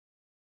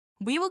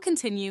We will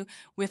continue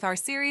with our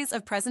series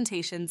of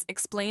presentations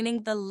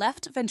explaining the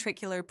left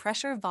ventricular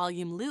pressure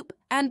volume loop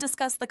and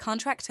discuss the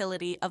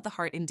contractility of the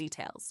heart in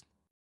details.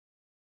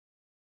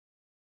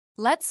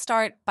 Let's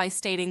start by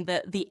stating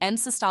that the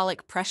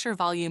end-systolic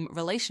pressure-volume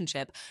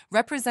relationship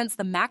represents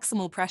the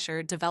maximal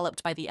pressure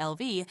developed by the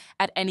LV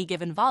at any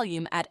given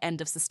volume at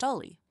end of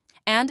systole,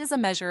 and is a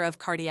measure of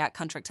cardiac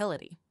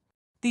contractility.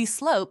 The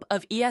slope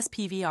of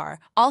ESPVR,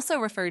 also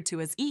referred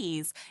to as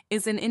EEs,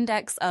 is an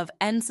index of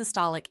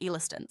end-systolic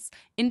elastance,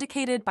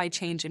 indicated by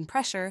change in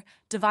pressure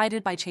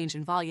divided by change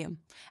in volume,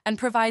 and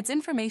provides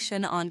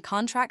information on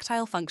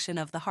contractile function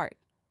of the heart.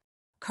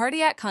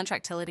 Cardiac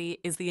contractility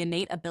is the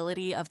innate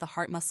ability of the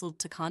heart muscle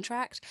to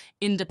contract,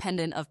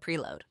 independent of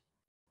preload.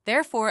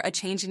 Therefore, a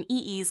change in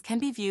EEs can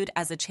be viewed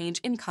as a change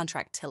in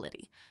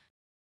contractility.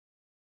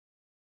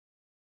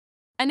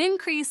 An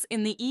increase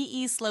in the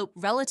EE slope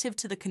relative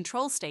to the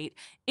control state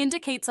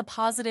indicates a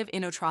positive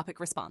inotropic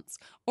response,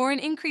 or an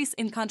increase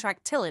in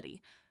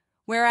contractility,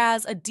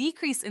 whereas a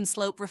decrease in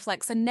slope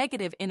reflects a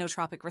negative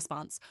inotropic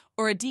response,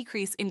 or a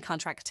decrease in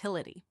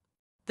contractility.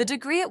 The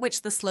degree at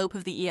which the slope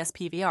of the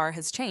ESPVR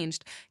has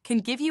changed can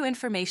give you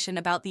information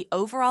about the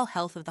overall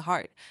health of the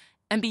heart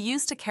and be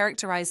used to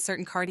characterize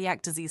certain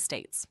cardiac disease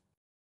states.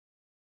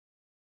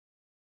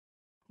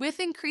 With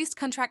increased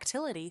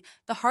contractility,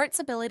 the heart's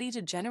ability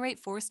to generate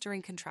force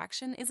during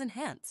contraction is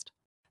enhanced.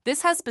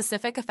 This has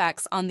specific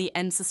effects on the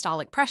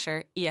end-systolic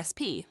pressure,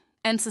 ESP,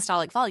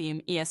 end-systolic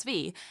volume,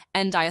 ESV,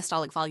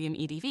 end-diastolic volume,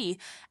 EDV,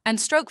 and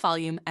stroke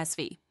volume,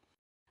 SV.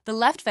 The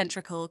left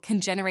ventricle can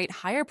generate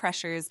higher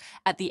pressures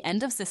at the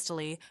end of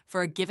systole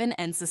for a given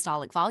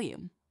end-systolic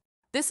volume.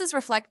 This is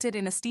reflected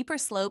in a steeper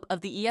slope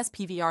of the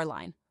ESPVR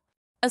line.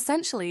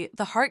 Essentially,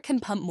 the heart can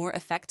pump more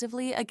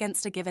effectively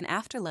against a given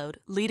afterload,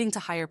 leading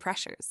to higher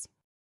pressures.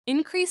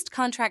 Increased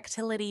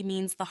contractility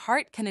means the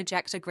heart can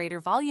eject a greater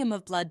volume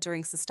of blood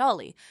during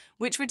systole,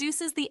 which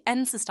reduces the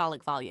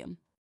end-systolic volume.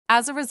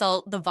 As a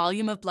result, the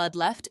volume of blood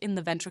left in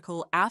the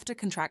ventricle after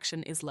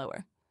contraction is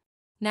lower.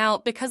 Now,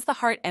 because the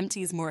heart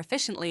empties more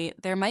efficiently,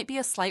 there might be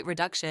a slight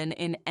reduction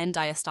in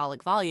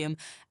end-diastolic volume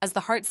as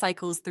the heart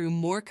cycles through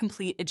more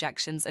complete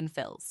ejections and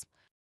fills.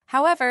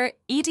 However,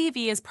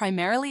 EDV is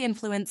primarily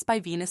influenced by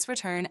venous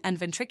return and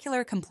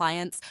ventricular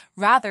compliance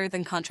rather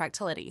than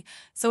contractility,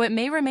 so it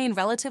may remain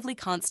relatively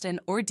constant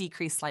or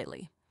decrease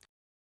slightly.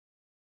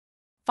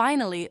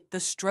 Finally, the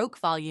stroke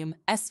volume,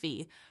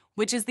 SV,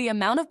 which is the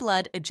amount of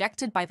blood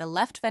ejected by the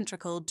left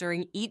ventricle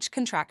during each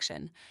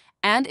contraction,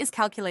 and is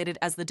calculated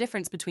as the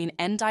difference between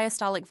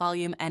end-diastolic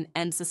volume and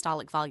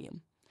end-systolic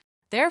volume.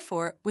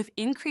 Therefore, with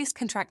increased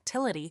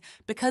contractility,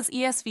 because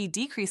ESV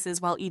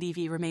decreases while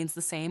EDV remains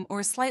the same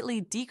or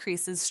slightly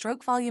decreases,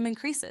 stroke volume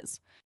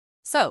increases.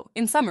 So,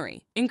 in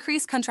summary,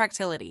 increased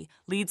contractility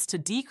leads to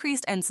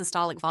decreased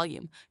end-systolic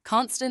volume,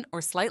 constant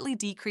or slightly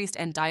decreased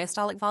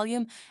end-diastolic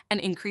volume, and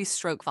increased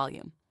stroke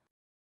volume.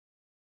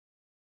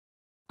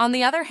 On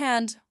the other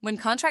hand, when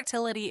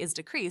contractility is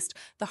decreased,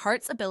 the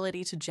heart's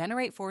ability to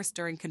generate force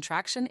during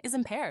contraction is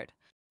impaired.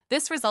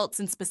 This results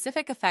in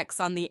specific effects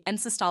on the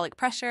end-systolic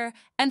pressure,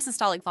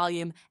 end-systolic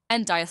volume,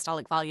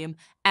 end-diastolic volume,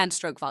 and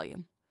stroke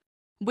volume.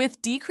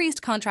 With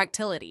decreased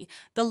contractility,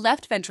 the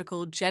left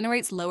ventricle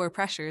generates lower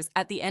pressures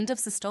at the end of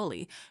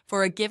systole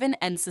for a given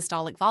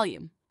end-systolic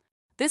volume.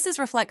 This is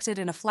reflected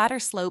in a flatter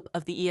slope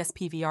of the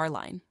ESPVR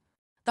line.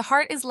 The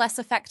heart is less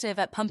effective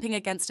at pumping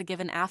against a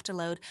given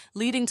afterload,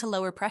 leading to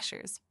lower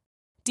pressures.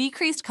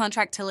 Decreased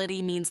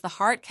contractility means the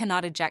heart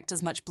cannot eject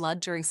as much blood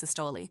during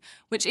systole,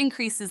 which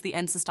increases the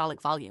end-systolic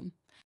volume.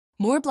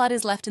 More blood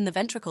is left in the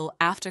ventricle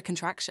after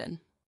contraction.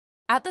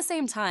 At the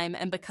same time,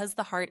 and because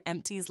the heart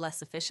empties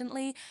less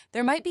efficiently,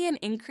 there might be an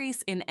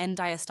increase in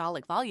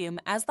end-diastolic volume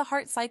as the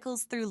heart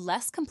cycles through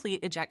less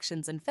complete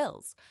ejections and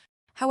fills.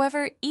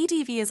 However,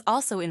 EDV is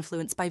also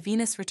influenced by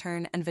venous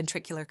return and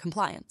ventricular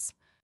compliance.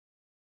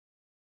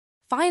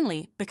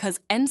 Finally, because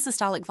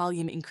end-systolic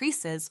volume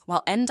increases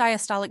while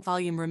end-diastolic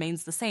volume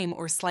remains the same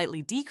or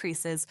slightly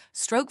decreases,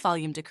 stroke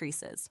volume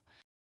decreases.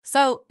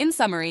 So, in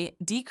summary,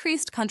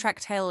 decreased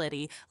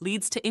contractility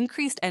leads to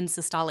increased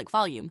end-systolic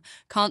volume,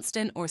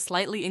 constant or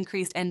slightly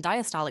increased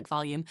end-diastolic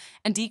volume,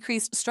 and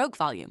decreased stroke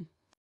volume.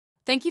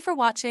 Thank you for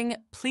watching.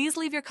 Please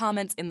leave your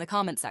comments in the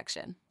comment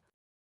section.